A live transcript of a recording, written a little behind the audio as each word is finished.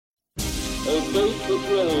a fate which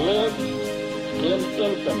will live in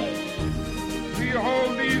infamy. We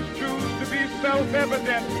hold these truths to be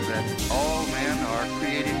self-evident. That all men are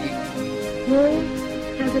created equal. War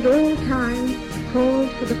has at all times called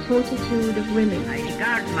for the fortitude of women. I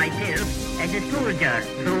regard myself as a soldier,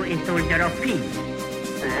 though a soldier of peace.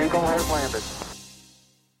 The Eagle has landed.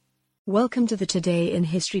 Welcome to the Today in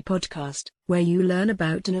History podcast, where you learn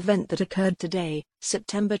about an event that occurred today,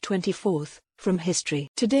 September 24th, from history.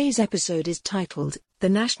 Today's episode is titled, The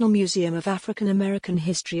National Museum of African American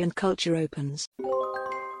History and Culture Opens.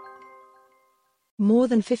 More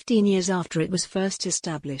than 15 years after it was first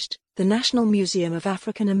established, the National Museum of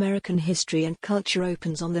African American History and Culture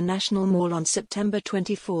opens on the National Mall on September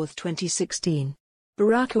 24, 2016.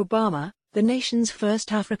 Barack Obama, the nation's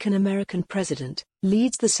first African American president,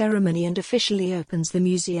 leads the ceremony and officially opens the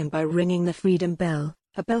museum by ringing the Freedom Bell,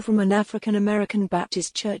 a bell from an African American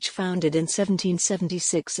Baptist church founded in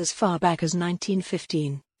 1776. As far back as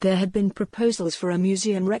 1915, there had been proposals for a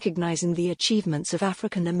museum recognizing the achievements of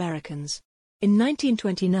African Americans. In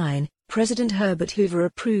 1929, President Herbert Hoover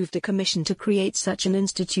approved a commission to create such an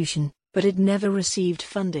institution, but it never received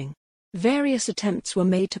funding. Various attempts were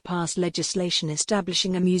made to pass legislation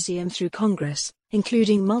establishing a museum through Congress,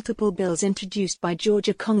 including multiple bills introduced by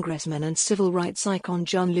Georgia Congressman and civil rights icon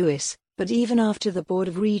John Lewis, but even after the Board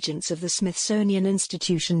of Regents of the Smithsonian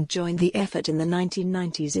Institution joined the effort in the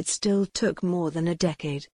 1990s, it still took more than a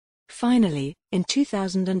decade. Finally, in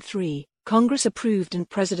 2003, Congress approved and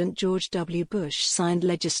President George W. Bush signed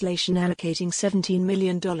legislation allocating $17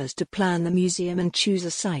 million to plan the museum and choose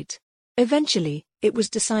a site. Eventually, it was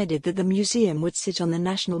decided that the museum would sit on the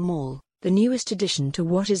National Mall, the newest addition to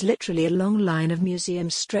what is literally a long line of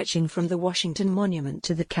museums stretching from the Washington Monument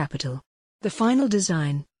to the Capitol. The final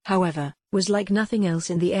design, however, was like nothing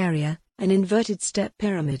else in the area, an inverted step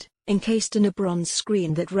pyramid, encased in a bronze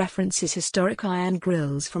screen that references historic iron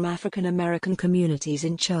grills from African American communities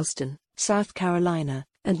in Charleston, South Carolina,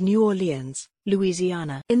 and New Orleans,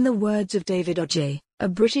 Louisiana. In the words of David Adjaye, a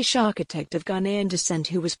British architect of Ghanaian descent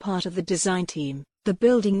who was part of the design team, the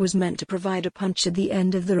building was meant to provide a punch at the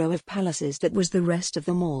end of the row of palaces that was the rest of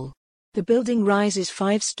the mall. The building rises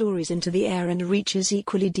 5 stories into the air and reaches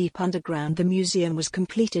equally deep underground. The museum was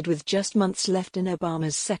completed with just months left in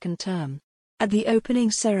Obama's second term. At the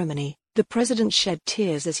opening ceremony, the president shed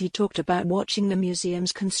tears as he talked about watching the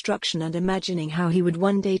museum's construction and imagining how he would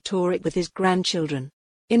one day tour it with his grandchildren.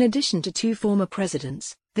 In addition to 2 former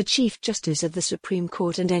presidents, the Chief Justice of the Supreme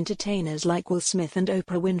Court and entertainers like Will Smith and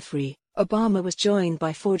Oprah Winfrey, Obama was joined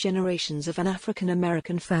by 4 generations of an African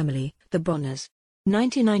American family, the Bonners.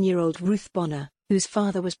 99-year-old Ruth Bonner, whose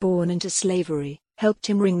father was born into slavery, helped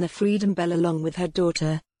him ring the Freedom Bell along with her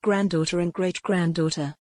daughter, granddaughter and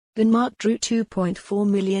great-granddaughter. The Mark drew 2.4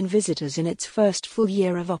 million visitors in its first full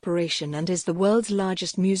year of operation and is the world's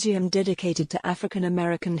largest museum dedicated to African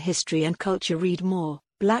American history and culture. Read more,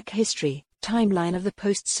 Black History, Timeline of the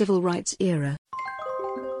Post-Civil Rights Era.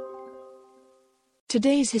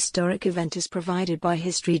 Today's historic event is provided by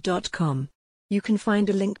History.com. You can find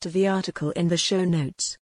a link to the article in the show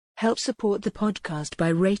notes. Help support the podcast by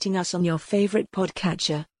rating us on your favorite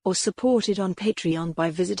podcatcher, or support it on Patreon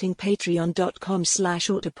by visiting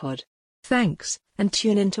patreon.com/autopod. Thanks, and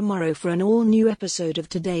tune in tomorrow for an all-new episode of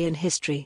Today in History.